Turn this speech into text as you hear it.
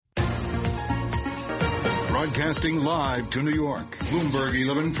Broadcasting live to New York, Bloomberg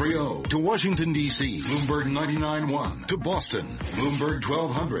 1130. To Washington, D.C., Bloomberg 99.1. To Boston, Bloomberg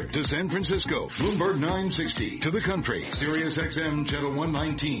 1200. To San Francisco, Bloomberg 960. To the country, Sirius XM Channel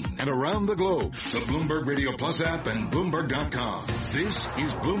 119. And around the globe, the Bloomberg Radio Plus app and Bloomberg.com. This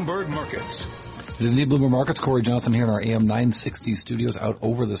is Bloomberg Markets. It is indeed Bloomberg Markets. Cory Johnson here in our AM 960 studios out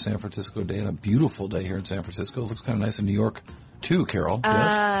over the San Francisco day, and a beautiful day here in San Francisco. It looks kind of nice in New York, too, Carol.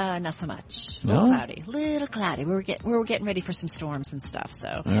 Yes? Not so much. No? Little cloudy. We're getting ready for some storms and stuff,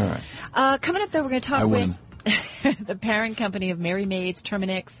 so. All right. Coming up, though, we're going to talk with the parent company of Mary Maids,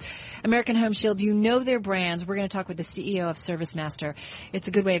 Terminix, American Home Shield. You know their brands. We're going to talk with the CEO of ServiceMaster. It's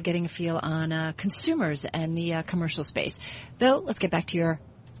a good way of getting a feel on consumers and the commercial space. Though, let's get back to your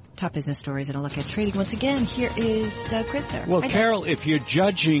top business stories and a look at trading. Once again, here is Doug Krisner. Well, Carol, if you're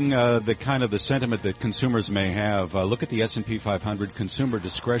judging the sentiment that consumers may have, look at the S&P 500 Consumer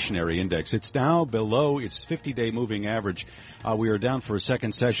Discretionary Index. It's now below its 50-day moving average. We are down for a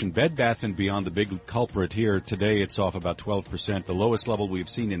second session. Bed Bath & Beyond, the big culprit here. Today, it's off about 12%, the lowest level we've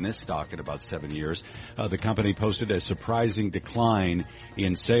seen in this stock in about 7 years. The company posted a surprising decline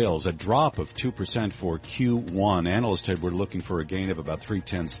in sales, a drop of 2% for Q1. Analysts were looking for a gain of about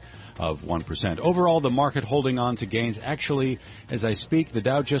 0.3%. Overall, the market holding on to gains. Actually, as I speak, the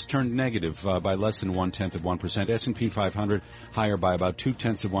Dow just turned negative by less than 0.1%. S&P 500 higher by about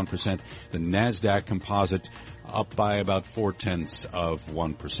 0.2%. The Nasdaq Composite up by about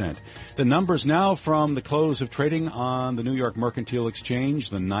 0.4%. The numbers now from the close of trading on the New York Mercantile Exchange.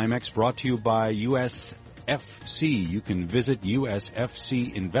 The NYMEX brought to you by USFC. You can visit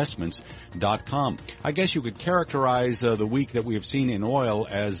usfcinvestments.com. I guess you could characterize the week that we have seen in oil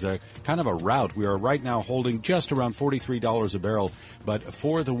as kind of a rout. We are right now holding just around $43 a barrel, but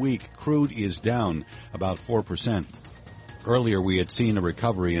for the week, crude is down about 4%. Earlier, we had seen a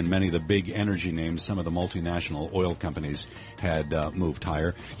recovery in many of the big energy names. Some of the multinational oil companies had moved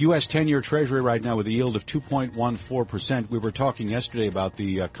higher. U.S. 10-year Treasury right now with a yield of 2.14%. We were talking yesterday about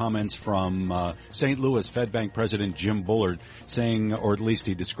the comments from St. Louis Fed Bank President Jim Bullard saying, or at least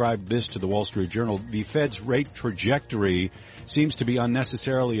he described this to the Wall Street Journal, the Fed's rate trajectory seems to be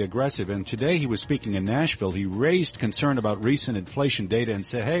unnecessarily aggressive. And today he was speaking in Nashville. He raised concern about recent inflation data and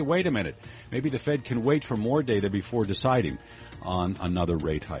said, hey, wait a minute. Maybe the Fed can wait for more data before deciding on another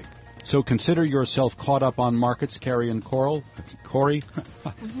rate hike. So consider yourself caught up on markets, Carrie and Cory.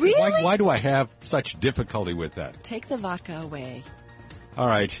 Really? Why do I have such difficulty with that? Take the vodka away. All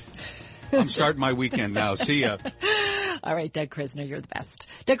right. I'm starting my weekend now. See ya. All right, Doug Krisner, you're the best.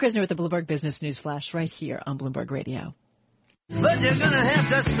 Doug Krisner with the Bloomberg Business News Flash right here on Bloomberg Radio. But you're gonna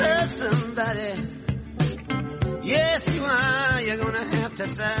have to serve somebody. Yes, you are. You're gonna have to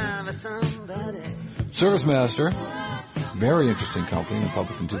serve somebody. ServiceMaster, very interesting company,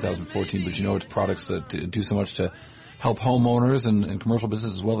 public in 2014, but you know its products that do so much to help homeowners and commercial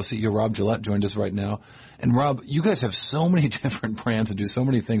business as well. The CEO, Rob Gillette, joined us right now. And Rob, you guys have so many different brands and do so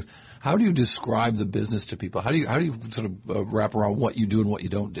many things. How do you describe the business to people? How do you sort of wrap around what you do and what you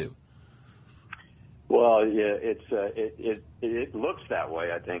don't do? Well, yeah, it looks that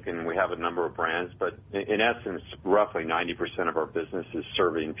way, I think, and we have a number of brands. But in essence, roughly 90% of our business is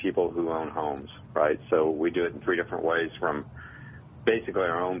serving people who own homes, right? So we do it in three different ways, from basically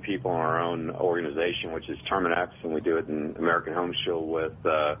our own people and our own organization, which is Terminix, and we do it in American Home Shield with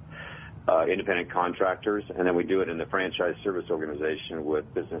independent contractors, and then we do it in the franchise service organization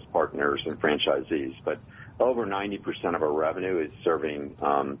with business partners and franchisees. But over 90% of our revenue is serving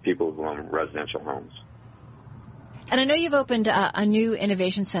people who own residential homes. And I know you've opened a new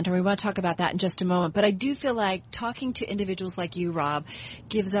innovation center. We want to talk about that in just a moment. But I do feel like talking to individuals like you, Rob,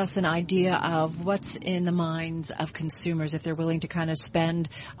 gives us an idea of what's in the minds of consumers if they're willing to kind of spend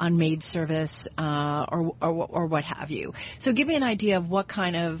on maid service or what have you. So give me an idea of what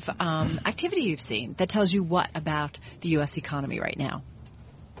kind of activity you've seen that tells you what about the U.S. economy right now.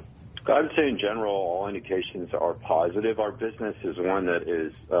 I would say in general, all indications are positive. Our business is one that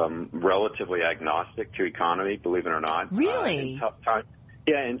is relatively agnostic to economy, believe it or not. Really? In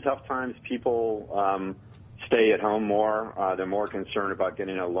tough times, people stay at home more. They're more concerned about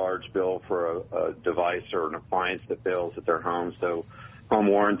getting a large bill for a device or an appliance that fails at their home. So home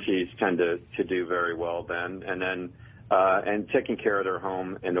warranties tend to do very well then. And taking care of their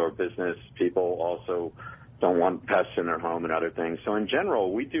home and their business, people also don't want pests in their home and other things. So in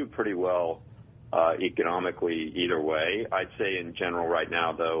general, we do pretty well economically either way. I'd say in general right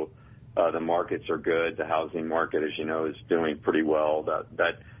now, though, the markets are good. The housing market, as you know, is doing pretty well.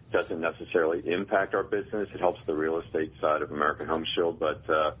 That doesn't necessarily impact our business. It helps the real estate side of American Home Shield, but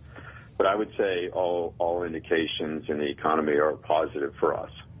I would say all indications in the economy are positive for us.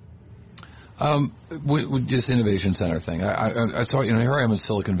 With this innovation center thing, I thought, here I am in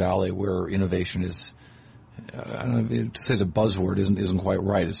Silicon Valley where innovation is, I don't know, to say it's a buzzword isn't quite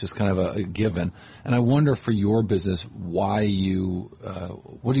right. It's just kind of a given. And I wonder for your business, what do you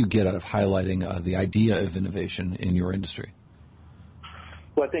get out of highlighting the idea of innovation in your industry?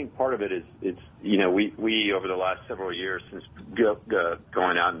 Well, I think part of it is we over the last several years since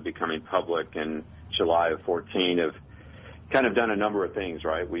going out and becoming public in July of 2014 have kind of done a number of things,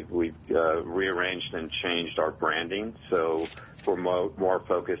 right? We've rearranged and changed our branding, so we're more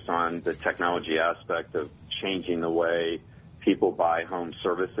focused on the technology aspect of changing the way people buy home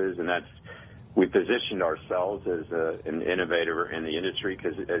services, and we positioned ourselves as an innovator in the industry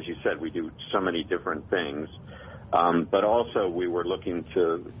because, as you said, we do so many different things. But also we were looking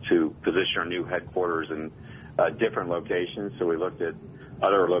to position our new headquarters in different locations, so we looked at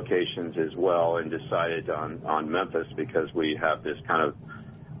other locations as well and decided on Memphis because we have this kind of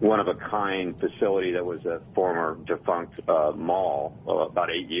one-of-a-kind facility that was a former defunct mall, about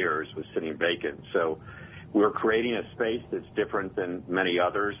 8 years, was sitting vacant. So we're creating a space that's different than many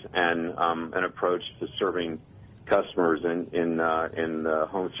others and an approach to serving customers in the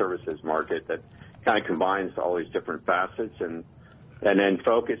home services market that kind of combines all these different facets, and then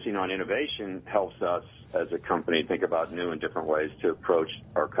focusing on innovation helps us as a company think about new and different ways to approach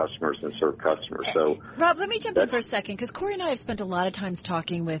our customers and serve customers. So, Rob, let me jump in for a second because Cory and I have spent a lot of times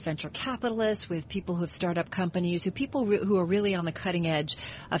talking with venture capitalists, with people who have startup companies, people who are really on the cutting edge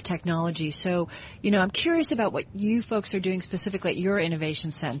of technology. So, I'm curious about what you folks are doing specifically at your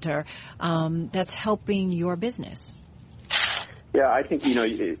innovation center that's helping your business. Yeah, I think,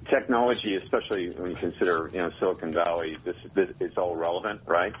 technology, especially when you consider, Silicon Valley, it's all relevant,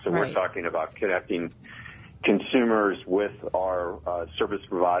 right? So We're talking about connecting consumers with our service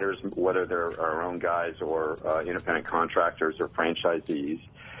providers, whether they're our own guys or independent contractors or franchisees.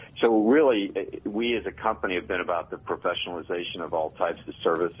 So really, we as a company have been about the professionalization of all types of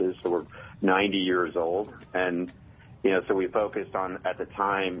services. So we're 90 years old, and so we focused on, at the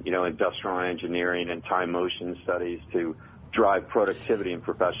time, industrial engineering and time motion studies to drive productivity and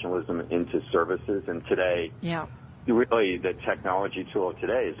professionalism into services. And today, really the technology tool of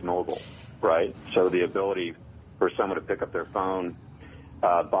today is mobile, right? So the ability for someone to pick up their phone,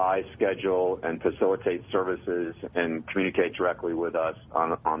 buy, schedule, and facilitate services and communicate directly with us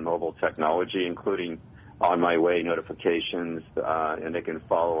on mobile technology, including on my way notifications, and they can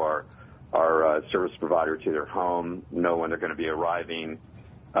follow our service provider to their home, know when they're going to be arriving,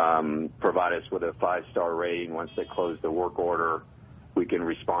 provide us with a 5-star rating once they close the work order. We can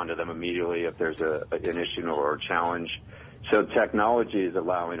respond to them immediately if there's an issue or a challenge. So technology is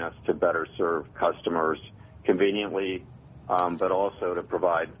allowing us to better serve customers conveniently, but also to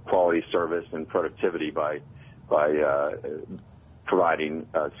provide quality service and productivity by providing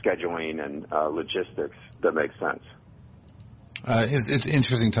scheduling and logistics that makes sense. It's an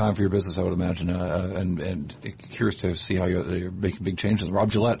interesting time for your business, I would imagine, and curious to see how you're making big changes.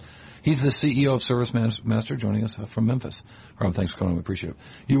 Rob Gillette, he's the CEO of ServiceMaster, joining us from Memphis. Rob, thanks for coming. We appreciate it.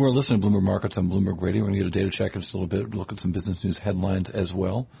 You are listening to Bloomberg Markets on Bloomberg Radio. We're going to get a data check in just a little bit, look at some business news headlines as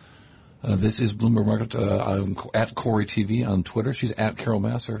well. This is Bloomberg Markets. I'm at Cory TV on Twitter. She's at Carol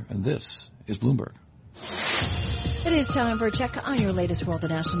Massar, and this is Bloomberg. It is time for a check on your latest world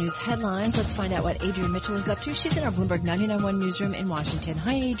of national news headlines. Let's find out what Adrienne Mitchell is up to. She's in our Bloomberg 99.1 newsroom in Washington.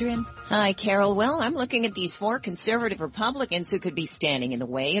 Hi, Adrienne. Hi, Carol. Well, I'm looking at these 4 conservative Republicans who could be standing in the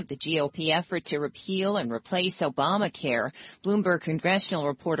way of the GOP effort to repeal and replace Obamacare. Bloomberg congressional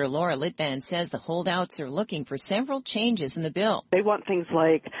reporter Laura Litvand says the holdouts are looking for several changes in the bill. They want things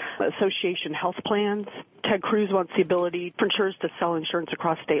like association health plans. Ted Cruz wants the ability for insurers to sell insurance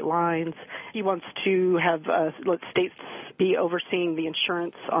across state lines. He wants to have let states be overseeing the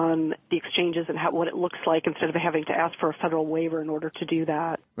insurance on the exchanges and what it looks like instead of having to ask for a federal waiver in order to do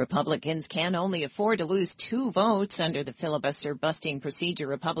that. Republicans can only afford to lose 2 votes under the filibuster-busting procedure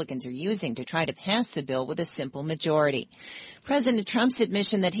Republicans are using to try to pass the bill with a simple majority. President Trump's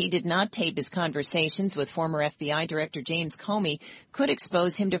admission that he did not tape his conversations with former FBI Director James Comey could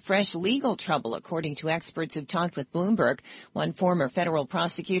expose him to fresh legal trouble, according to experts who've talked with Bloomberg. One former federal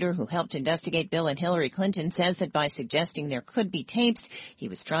prosecutor who helped investigate Bill and Hillary Clinton says that by suggesting there could be tapes, he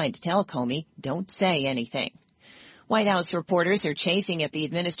was trying to tell Comey, don't say anything. White House reporters are chafing at the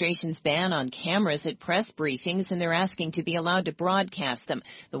administration's ban on cameras at press briefings, and they're asking to be allowed to broadcast them.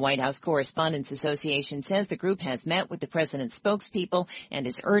 The White House Correspondents Association says the group has met with the president's spokespeople and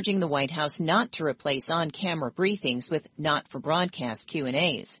is urging the White House not to replace on-camera briefings with not-for-broadcast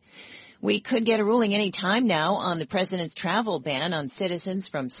Q&As. We could get a ruling any time now on the president's travel ban on citizens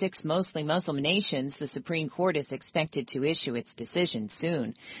from 6 mostly Muslim nations. The Supreme Court is expected to issue its decision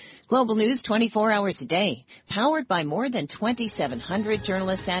soon. Global news 24 hours a day, powered by more than 2,700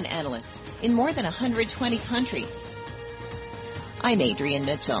 journalists and analysts in more than 120 countries. I'm Adrienne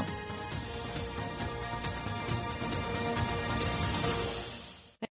Mitchell.